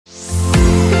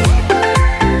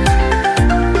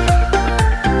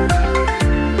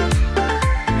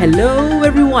Hello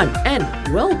everyone and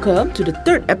welcome to the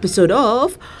third episode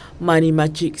of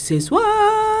MoneyMakcik Says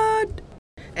What?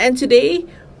 And today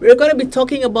we're going to be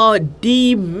talking about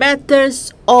the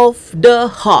matters of the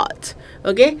heart.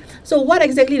 Okay, so what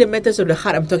exactly the matters of the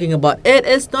heart I'm talking about? It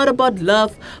is not about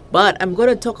love, but I'm going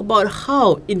to talk about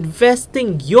how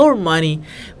investing your money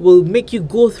will make you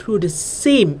go through the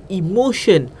same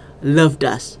emotion love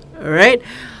does. Alright?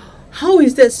 How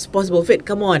is that possible? Fit,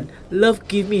 come on. Love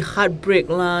give me heartbreak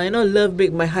lah. Love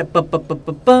break my heart.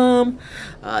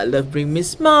 Love bring me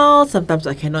smile. Sometimes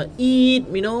I cannot eat.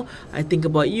 I think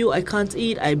about you. I can't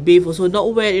eat. I bathe also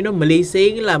not wet. Malay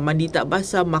saying lah, mandi tak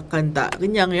basah, makan tak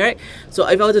kenyang, right? So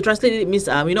if I were to translate it, it means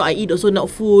I eat also not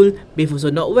full, bathe also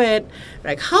not wet.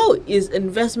 Right? How is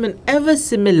investment ever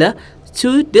similar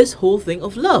to this whole thing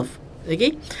of love?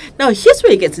 Okay. Now here's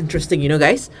where it gets interesting,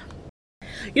 guys.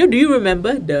 Do you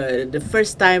remember the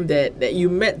first time that you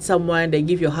met someone that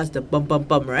give your heart the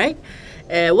pump, right?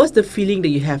 What's the feeling that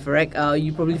you have, right?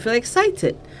 You probably feel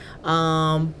excited.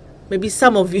 Maybe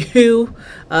some of you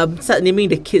start naming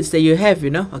the kids that you have,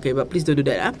 Okay, but please don't do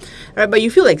that. Right, but you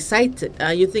feel excited.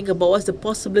 You think about what's the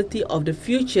possibility of the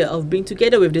future of being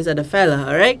together with this other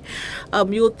fella, alright?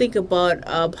 You'll think about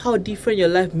how different your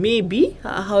life may be,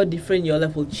 how different your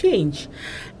life will change.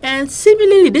 And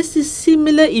similarly, this is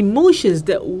similar emotions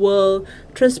that will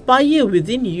transpire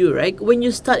within you, right? When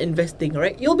you start investing,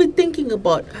 right? You'll be thinking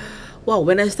about, wow,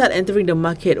 when I start entering the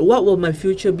market, what will my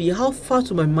future be? How fast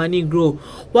will my money grow?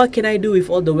 What can I do with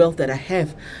all the wealth that I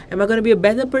have? Am I going to be a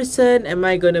better person? Am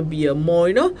I going to be a more,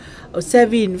 a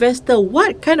savvy investor?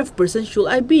 What kind of person should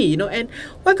I be, And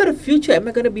what kind of future am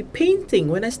I going to be painting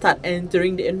when I start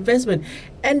entering the investment?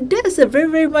 And that is a very,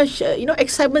 very much,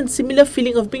 excitement, similar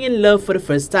feeling of being in love for the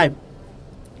first time.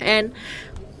 And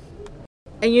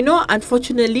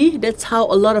unfortunately, that's how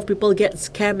a lot of people get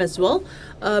scammed as well.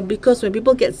 Because when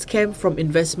people get scammed from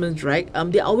investments, right,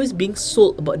 they're always being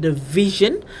sold about the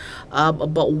vision,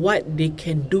 about what they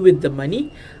can do with the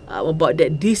money, about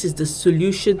that this is the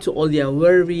solution to all their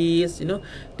worries,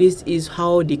 this is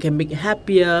how they can make it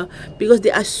happier, because they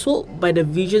are sold by the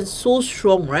vision so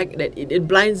strong, right, that it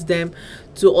blinds them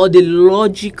to all the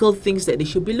logical things that they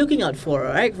should be looking out for,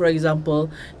 right? For example,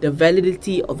 the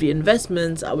validity of the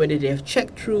investments, whether they have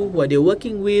checked through, what they're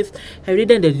working with, have they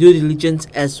done their due diligence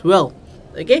as well.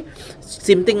 Okay,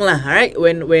 same thing lah, right?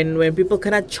 When people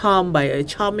cannot charm by a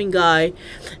charming guy,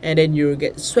 and then you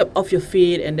get swept off your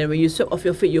feet, and then when you swept off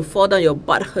your feet, you fall down, your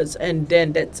butt hurts, and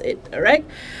then that's it, alright?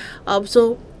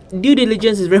 So due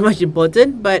diligence is very much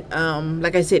important, but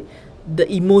like I said,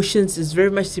 the emotions is very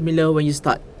much similar when you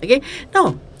start. Okay,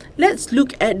 now let's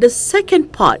look at the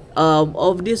second part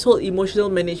of this whole emotional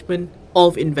management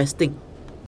of investing.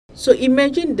 So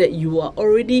imagine that you are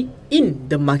already in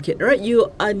the market, right?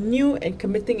 You are new and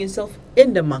committing yourself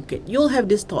in the market. You'll have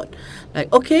this thought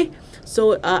like, okay,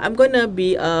 so I'm gonna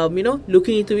be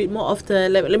looking into it more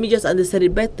often. Let me just understand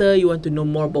it better. You want to know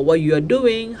more about what you are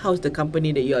doing, how's the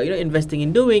company that you are investing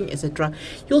in doing, etc.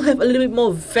 You'll have a little bit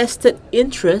more vested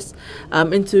interest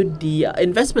into the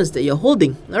investments that you're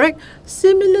holding. All right.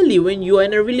 Similarly, when you are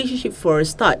in a relationship for a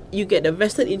start, you get a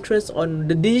vested interest on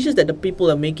the decisions that the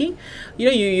people are making.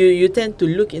 You tend to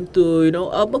look into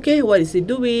okay, what is he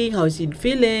doing? How is he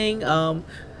feeling?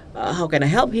 How can I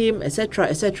help him, etc.,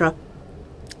 etc.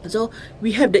 So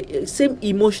we have the same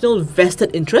emotional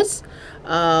vested interest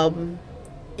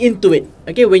into it.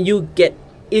 Okay, when you get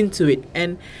into it,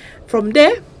 and from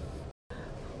there,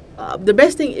 the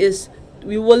best thing is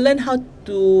we will learn how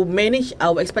to manage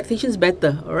our expectations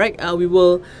better. All right, we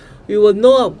will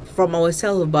know from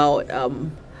ourselves about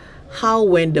how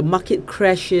when the market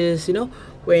crashes,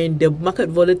 when the market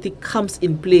volatility comes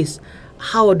in place,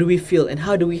 how do we feel and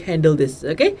how do we handle this,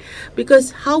 okay?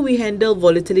 Because how we handle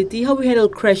volatility, how we handle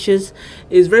crashes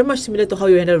is very much similar to how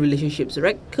you handle relationships,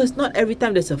 right? Because not every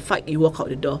time there's a fight, you walk out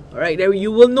the door, all right? There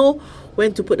you will know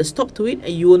when to put a stop to it,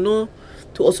 and you will know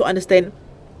to also understand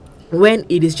when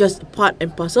it is just part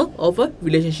and parcel of a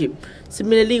relationship.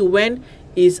 Similarly, when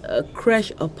is a crash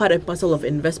a part and parcel of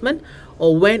investment,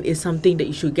 or when is something that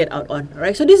you should get out on,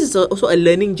 alright? So this is also a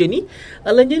learning journey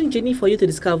for you to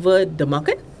discover the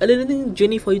market, a learning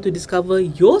journey for you to discover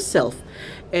yourself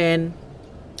and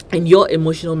your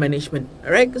emotional management,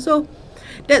 alright? So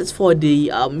that's for the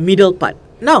middle part.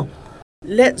 Now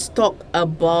let's talk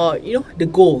about the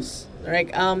goals,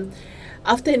 alright?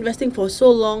 After investing for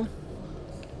so long,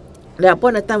 there are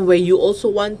point of time where you also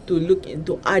want to look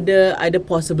into other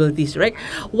possibilities, right?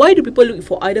 Why do people look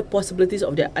for other possibilities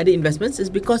of their other investments? Is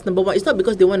because number one, it's not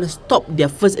because they want to stop their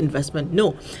first investment.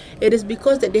 No, it is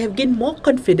because that they have gained more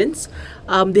confidence.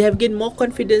 They have gained more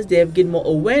confidence. They have gained more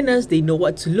awareness. They know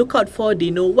what to look out for. They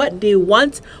know what they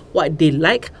want, what they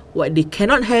like, what they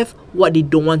cannot have, what they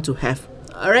don't want to have.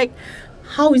 All right.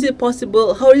 How is it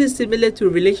possible? How is it similar to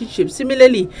relationships?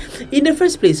 Similarly, in the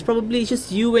first place, probably it's just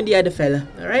you and the other fella,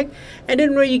 alright? And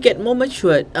then when you get more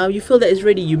matured, you feel that it's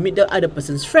ready, you meet the other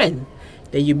person's friend.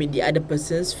 Then you meet the other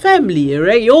person's family,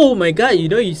 right? Oh my God, you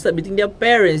start meeting their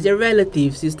parents, their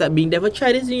relatives. You start being there for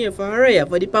Chinese New Year, for Haraya,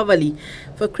 for Deepavali,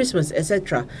 for Christmas,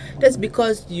 etc. That's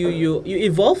because you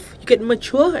evolve, you get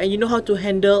mature, and you know how to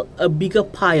handle a bigger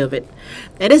pie of it.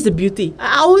 And that's the beauty.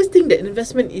 I always think that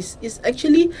investment is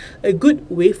actually a good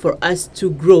way for us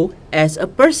to grow as a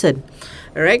person,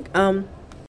 alright?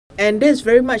 And that's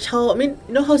very much how,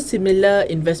 how similar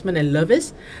investment and love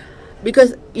is.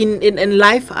 Because in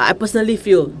life, I personally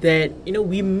feel that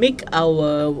we make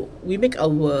our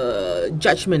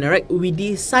judgment, alright? We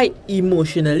decide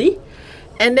emotionally,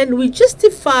 and then we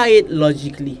justify it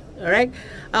logically, alright?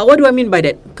 What do I mean by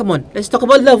that? Come on, let's talk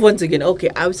about love once again. Okay,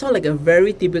 I sound like a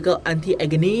very typical Auntie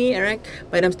Agony, alright?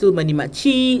 But I'm still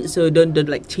MoneyMakcik, so don't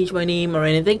like change my name or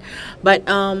anything. But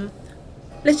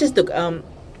let's just look.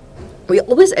 We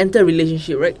always enter a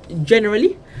relationship, right?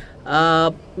 Generally,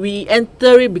 we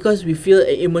enter it because we feel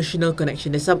an emotional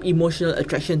connection. There's some emotional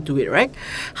attraction to it, right?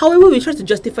 However, we try to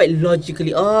justify it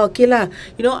logically. Oh, okay lah.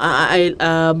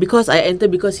 Because I enter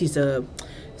because he's a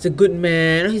good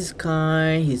man. He's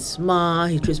kind. He's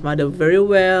smart. He treats mother very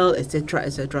well, etc.,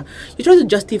 etc. You try to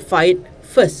justify it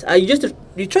first.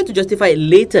 You try to justify it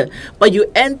later, but you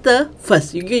enter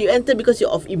first. You enter because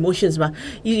you're of emotions, ma.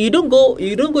 You don't go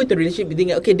into a relationship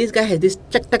thinking, okay, this guy has this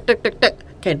check.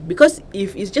 Can, because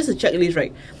if it's just a checklist,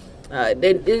 right?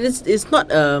 Then it's not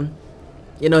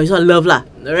it's not love lah,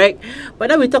 alright? But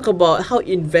now we talk about how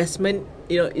investment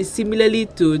is similarly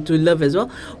to love as well.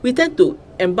 We tend to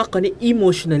embark on it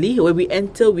emotionally. When we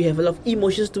enter, we have a lot of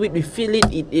emotions to it. We feel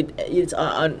it's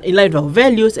in line with our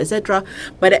values, etc.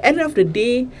 But at the end of the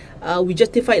day, we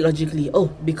justify it logically.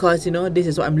 Oh, because this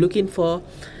is what I'm looking for.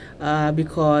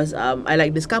 Because I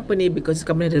like this company, because this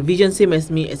company has a vision same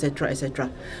as me, etc., etc.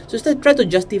 So instead, try to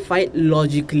justify it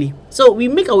logically. So we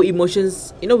make our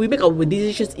emotions, we make our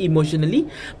decisions emotionally,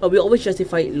 but we always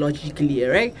justify it logically,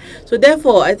 right? So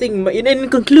therefore, I think in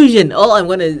conclusion, all I'm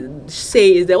gonna say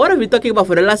is that what I've been talking about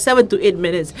for the last 7 to 8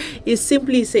 minutes is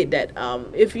simply say that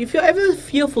if you're ever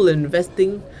fearful in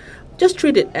investing, just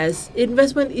treat it as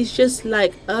investment is just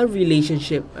like a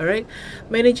relationship, alright?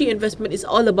 Managing investment is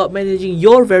all about managing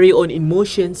your very own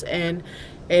emotions, and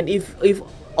if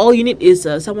all you need is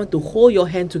someone to hold your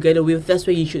hand together with, that's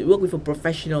where you should work with a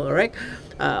professional, alright?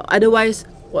 Otherwise,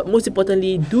 most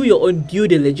importantly, do your own due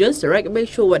diligence, alright? Make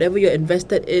sure whatever you're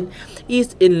invested in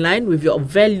is in line with your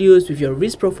values, with your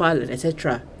risk profile, and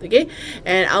etc. Okay?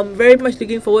 And I'm very much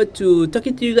looking forward to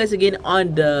talking to you guys again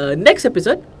on the next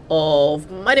episode of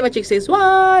MoneyMakcik Says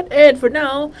What. And for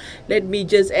now, let me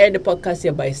just end the podcast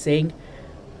here by saying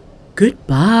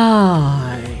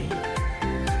goodbye.